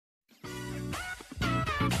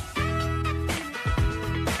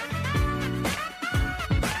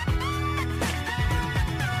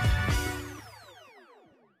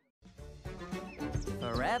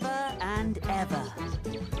ever.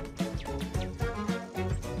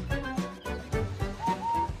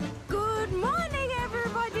 Good morning,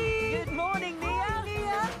 everybody! Good morning,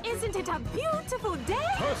 Nia. Isn't it a beautiful day?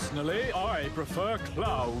 Personally, I prefer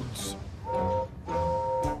clouds.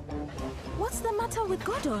 What's the matter with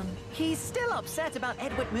Gordon? He's still upset about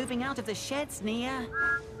Edward moving out of the sheds, Nia.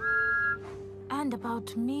 And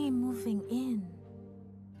about me moving in.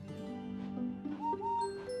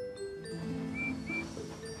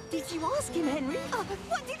 Did you ask him, Henry?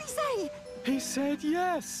 What did he say? He said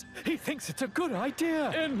yes. He thinks it's a good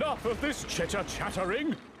idea. Enough of this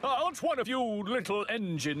chitter-chattering. Aren't one of you little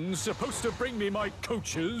engines supposed to bring me my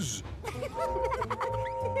coaches?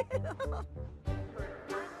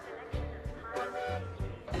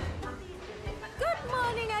 Good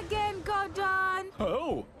morning again, Gordon.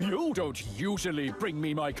 Oh, you don't usually bring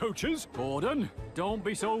me my coaches. Gordon, don't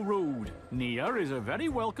be so rude. Nia is a very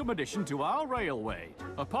welcome addition to our railway.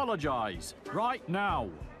 Apologize right now.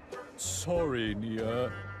 Sorry,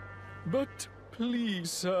 Nia. But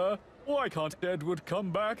please, sir, why can't Edward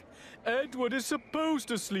come back? Edward is supposed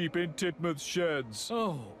to sleep in Tidmouth Sheds.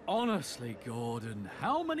 Oh, honestly, Gordon,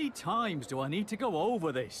 how many times do I need to go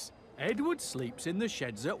over this? Edward sleeps in the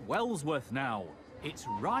sheds at Wellsworth now. It's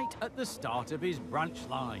right at the start of his branch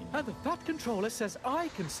line. And the Fat Controller says I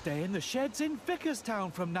can stay in the sheds in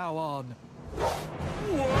Vickerstown from now on.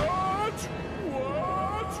 What?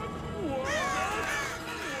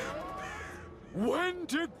 When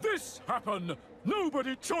did this happen?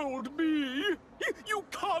 Nobody told me. You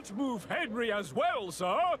can't move Henry as well,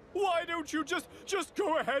 sir. Why don't you just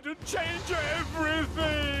go ahead and change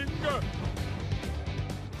everything?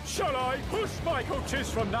 Shall I push my coaches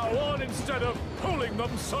from now on instead of pulling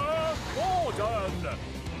them, sir? Gordon!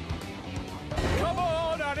 Come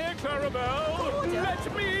on, Annie Clarabelle!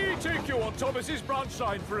 Let me take you on Thomas's branch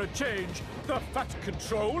line for a change. The Fat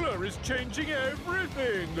Controller is changing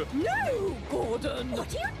everything. No, Gordon!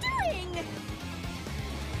 What are you doing?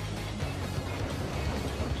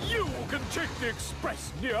 You can take the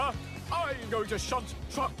express, Nia. I'm going to shunt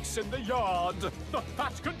trucks in the yard. The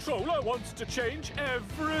Fat Controller wants to change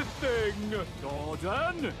everything.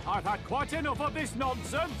 Gordon, I've had quite enough of this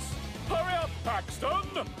nonsense. Hurry up,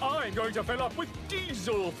 Paxton. I'm going to fill up with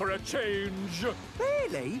diesel for a change.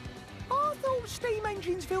 Really? I thought steam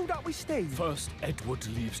engines filled up with steam. First, Edward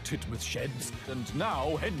leaves Tidmouth Sheds, and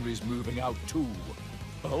now Henry's moving out too.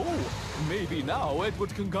 Oh, maybe now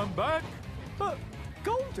Edward can come back. But,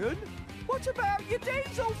 Gordon, what about your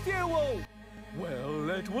diesel fuel?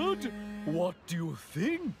 Well, Edward, what do you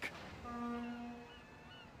think?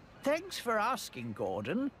 Thanks for asking,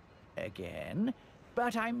 Gordon. Again.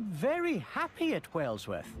 But I'm very happy at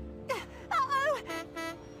Wellsworth. Uh-oh!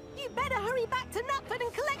 You better hurry back to Knapford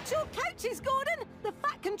and collect your coaches, Gordon. The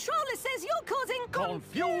Fat Controller says you're causing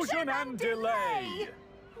Confusion and delay.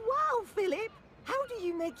 Wow, Philip. How do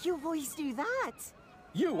you make your voice do that?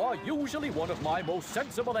 You are usually one of my most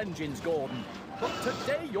sensible engines, Gordon. But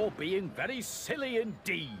today you're being very silly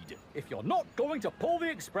indeed. If you're not going to pull the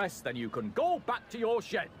express, then you can go back to your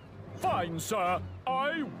shed. Fine, sir.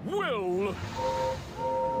 I will.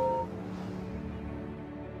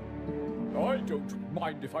 I don't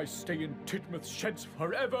mind if I stay in Tidmouth Sheds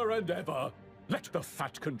forever and ever. Let the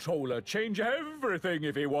Fat Controller change everything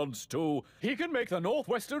if he wants to. He can make the North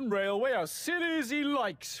Western Railway as silly as he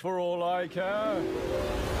likes for all I care.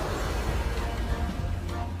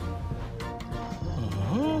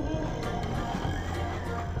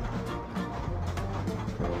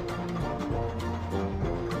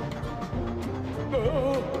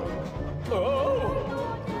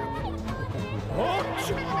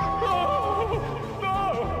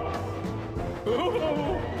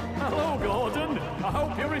 Hello, Gordon. I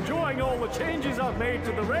hope you're enjoying all the changes I've made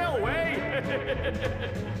to the railway.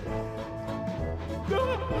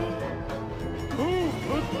 Who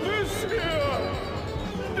put this here?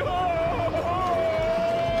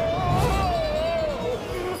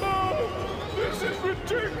 This is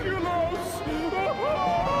ridiculous.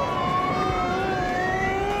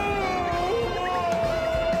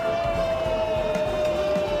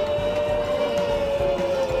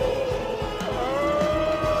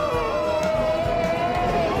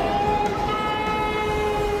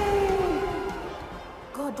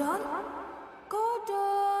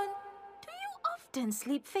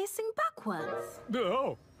 Sleep facing backwards.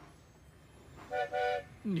 No.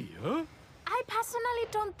 Nia? I personally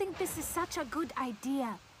don't think this is such a good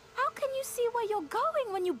idea. How can you see where you're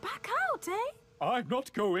going when you back out, eh? I'm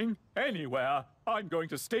not going anywhere. I'm going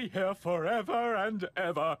to stay here forever and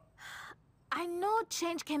ever. I know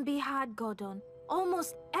change can be hard, Gordon.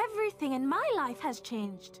 almost everything in my life has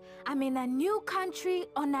changed. I'm in a new country,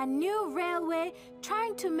 on a new railway,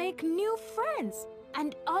 trying to make new friends.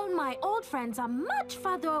 And all my old friends are much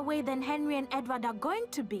farther away than Henry and Edward are going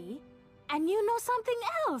to be. And you know something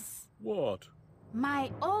else? What?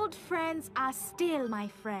 My old friends are still my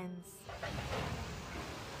friends.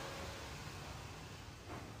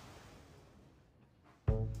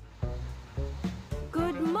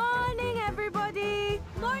 Good morning, everybody!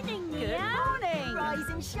 Morning, Nia! Good morning! Rise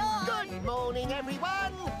and shine. Good morning,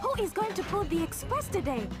 everyone! Who is going to pull the express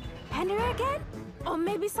today? Henry again? Or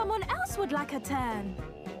maybe someone else would like a turn?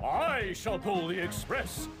 I shall pull the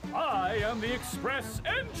express. I am the express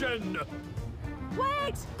engine.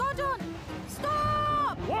 Wait! Gordon!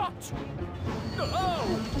 Stop! What?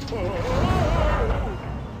 Oh!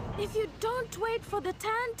 If you don't wait for the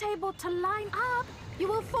turntable to line up, you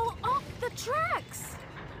will fall off the tracks.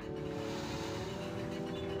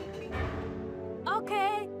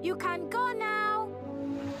 Okay, you can go now.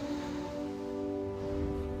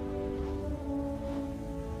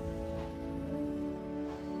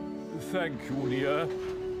 Thank you, Nia.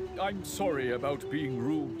 I'm sorry about being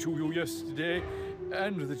rude to you yesterday,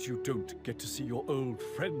 and that you don't get to see your old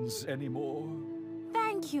friends anymore.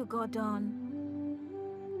 Thank you, Gordon.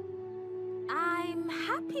 I'm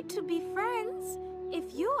happy to be friends,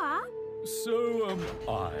 if you are. So am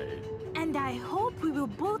I. And I hope we will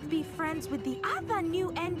both be friends with the other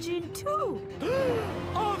new engine, too.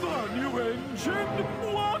 Other new engine?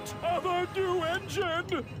 What other new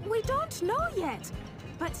engine? We don't know yet.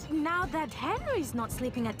 But now that Henry's not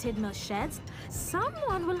sleeping at Tidmouth Sheds,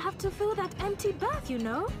 someone will have to fill that empty berth, you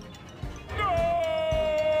know? No!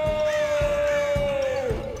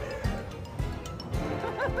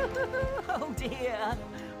 Oh dear!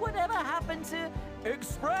 Whatever happened to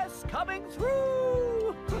Express coming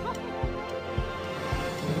through?